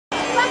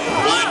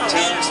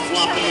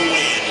popular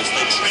wind as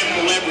they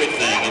trample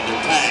everything in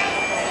their path,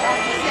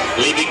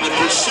 leaving the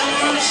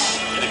pursuers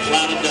in a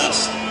cloud of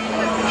dust.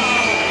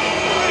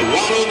 They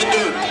wallow in the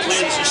dirt to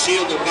cleanse and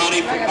shield their body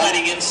from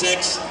biting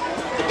insects.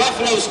 The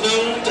buffalo is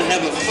known to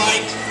have a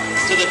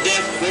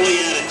fight-to-the-death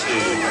bully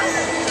attitude.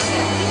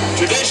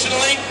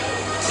 Traditionally,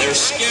 they're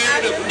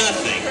scared of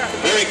nothing,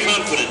 very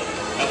confident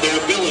of their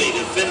ability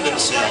to defend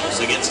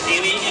themselves against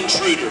any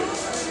intruder.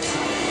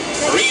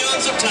 For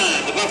eons of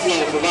time, the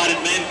buffalo provided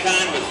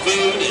mankind with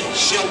food and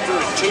shelter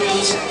and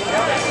tools.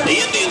 The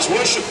Indians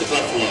worshipped the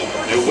buffalo.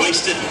 They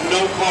wasted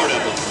no part of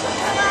it.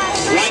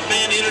 The white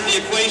man entered the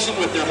equation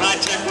with their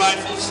high-tech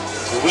rifles.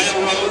 The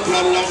railroad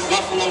brought along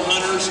buffalo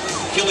hunters.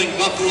 Killing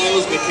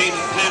buffaloes became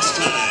a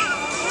pastime.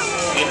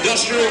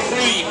 Industrial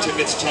greed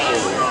took its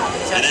toll.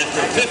 And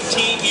after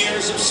 15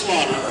 years of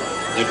slaughter,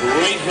 the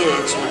great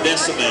herds were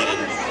decimated.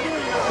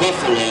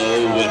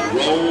 Buffalo would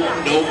roam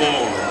no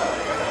more.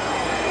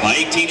 By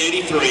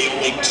 1883,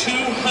 only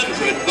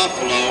 200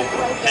 buffalo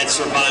had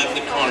survived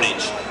the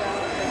carnage.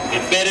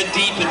 Embedded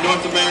deep in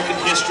North American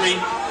history,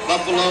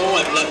 buffalo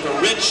have left a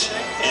rich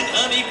and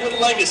unequaled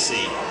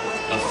legacy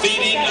of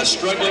feeding a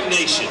struggling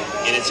nation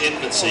in its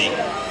infancy.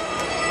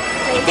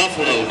 The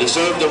buffalo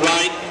deserve the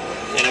right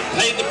and have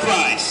paid the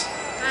price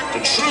to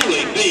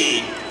truly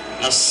be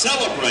a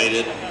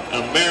celebrated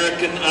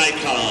American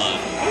icon.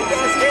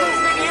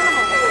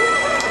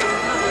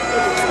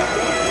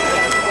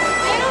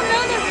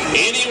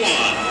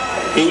 Anyone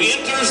who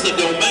enters the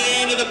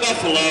domain of the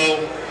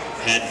buffalo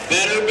had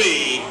better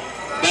be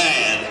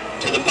bad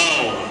to the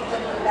bone.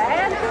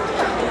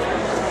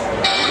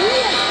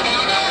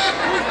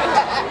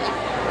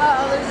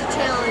 Uh-oh, there's a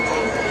challenge.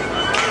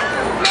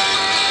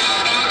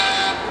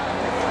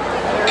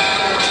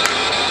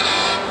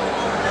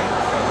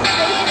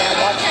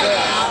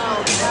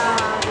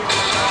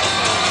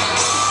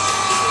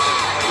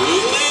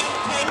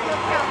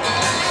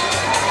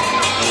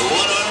 The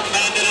Armed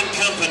Bandit and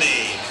Company.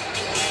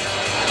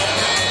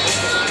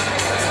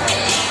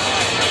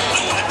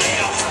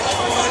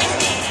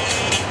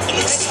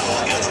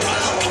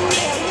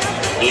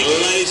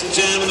 Ladies and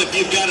gentlemen, if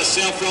you've got a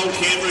cell phone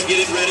camera,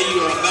 get it ready.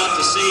 You are about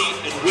to see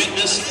and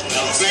witness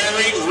a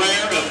very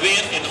rare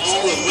event in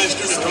all of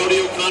Western and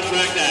rodeo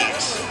contract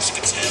acts.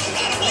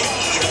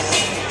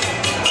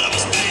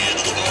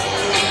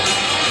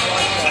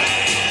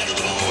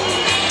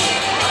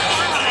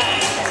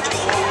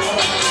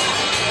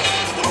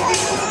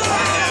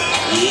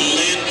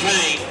 Lynn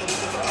Payne,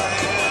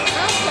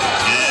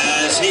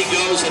 as he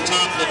goes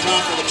atop the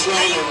top of the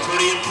trailer,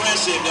 pretty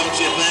impressive, don't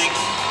you think?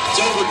 It's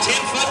over 10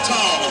 foot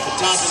tall at the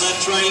top of that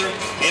trailer.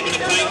 Him and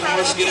the paint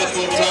horse get up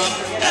on top.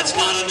 That's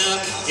not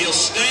enough. He'll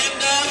stand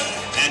up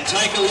and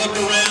take a look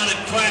around and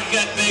crack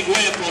that big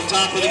whip on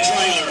top of the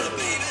trailer.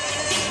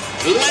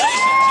 Ladies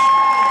and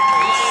gentlemen,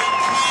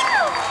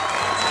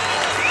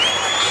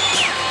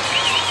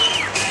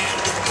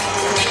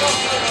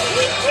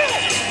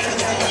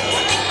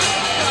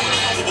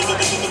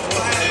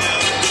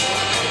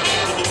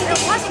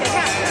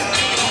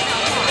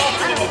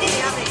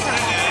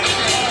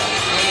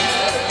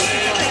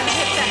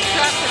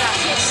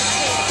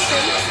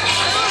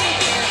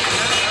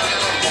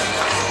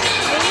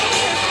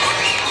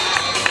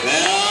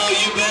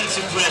 it's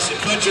impressive.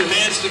 Put your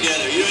hands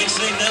together. You ain't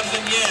seen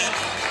nothing yet.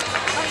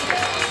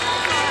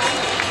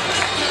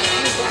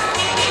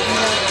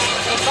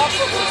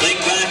 Think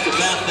back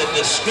about the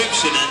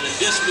description and the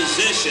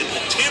disposition,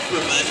 the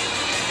temperament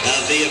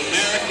of the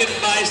American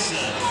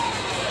bison.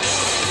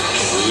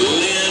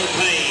 Lynn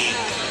Payne,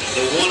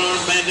 the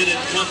One-Armed Bandit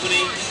and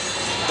Company,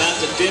 about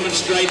to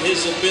demonstrate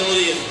his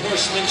ability in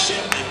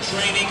horsemanship and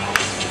training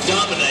to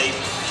dominate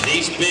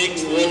these big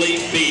woolly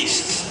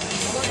beasts.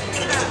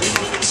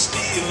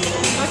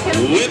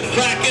 Whip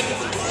cracking,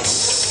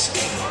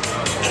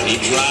 he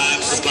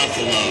drives the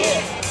buffalo.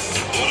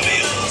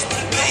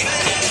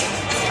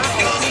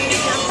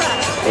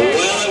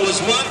 Well, it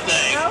was one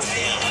thing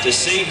to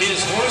see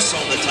his horse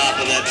on the top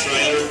of that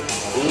trailer.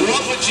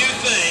 What would you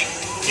think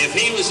if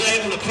he was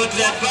able to put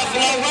that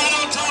buffalo right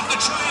on top of the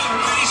trailer?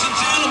 Ladies and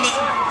gentlemen,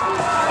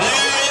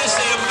 there is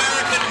the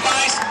American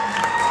bison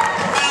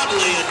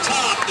proudly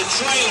atop the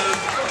trailer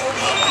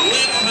of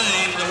Lynn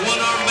Payne, the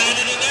One-Armed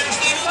Bandit, and there's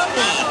the other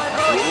one.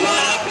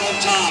 Right up on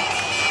top.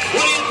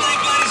 What do you think,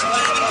 ladies and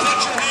gentlemen? Put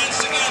your hands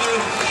together.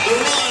 The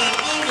one and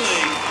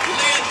only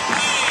Lynn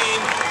Payne,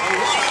 the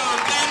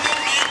One-Armed Bandit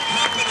and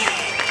Company.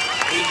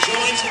 He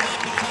joins him up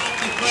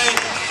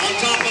on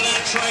top of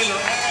that trailer.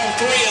 All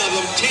three of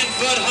them 10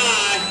 foot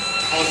high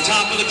on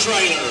top of the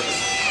trailer.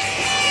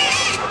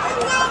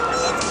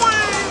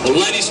 Well,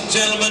 ladies and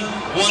gentlemen,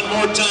 one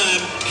more time.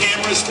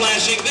 Cameras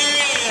flashing. There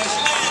he is,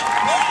 Lynn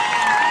Payne,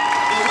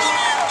 the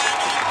One-Armed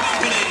Bandit and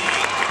Company.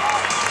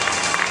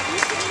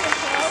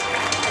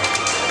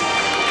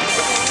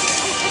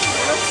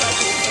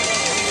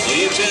 Well,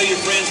 you tell your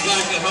friends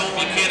back at home,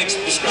 I can't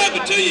describe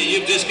it to you.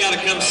 You've just got to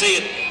come see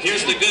it.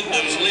 Here's the good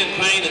news. Lynn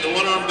Payne and the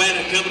One-Armed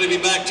Bandit Company will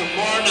be back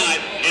tomorrow night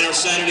in our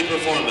Saturday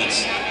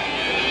performance.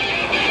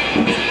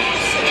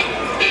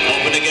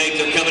 Open the gate,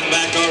 they're coming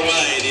back our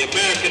way. The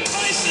American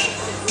Bison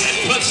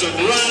awesome.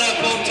 Right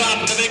up on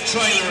top of the big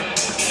trailer.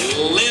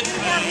 Lynn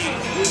Payne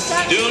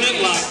doing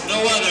it like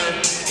no other.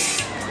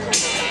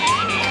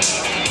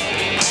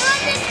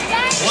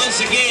 Once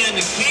again,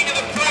 the king of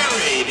the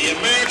prairie, the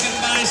American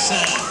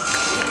bison.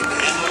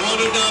 And the one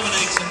who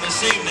dominates him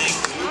this evening,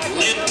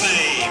 Lynn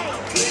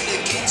Payne.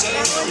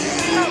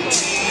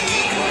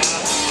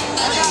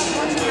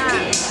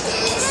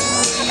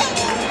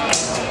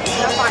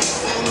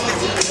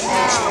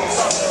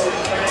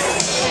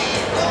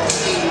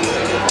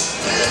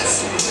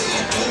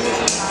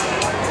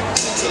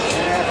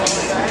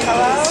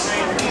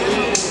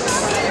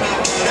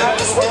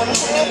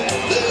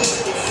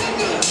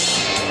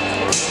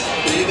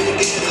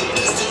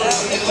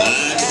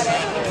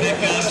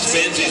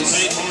 Spins his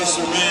paint horse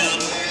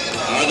around.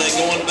 Are they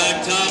going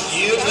back top?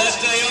 You bet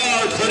they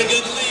are. Pretty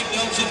good lead,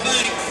 don't you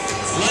think?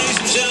 Ladies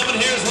and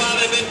gentlemen, here's why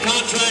they've been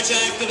Contract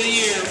Act of the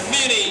Year.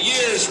 Many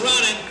years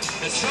running.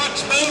 The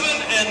truck's moving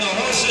and the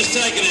horse is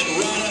taking it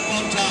right up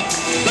on top.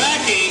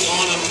 Backing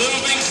on a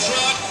moving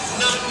truck.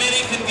 Not many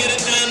can get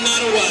it done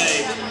that way.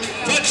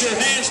 Put your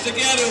hands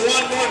together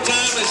one more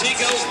time as he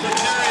goes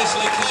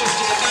precariously close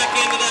to the back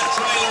end of that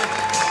trailer.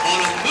 On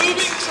a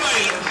moving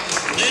trailer,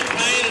 Lynn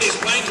Payne and his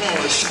paint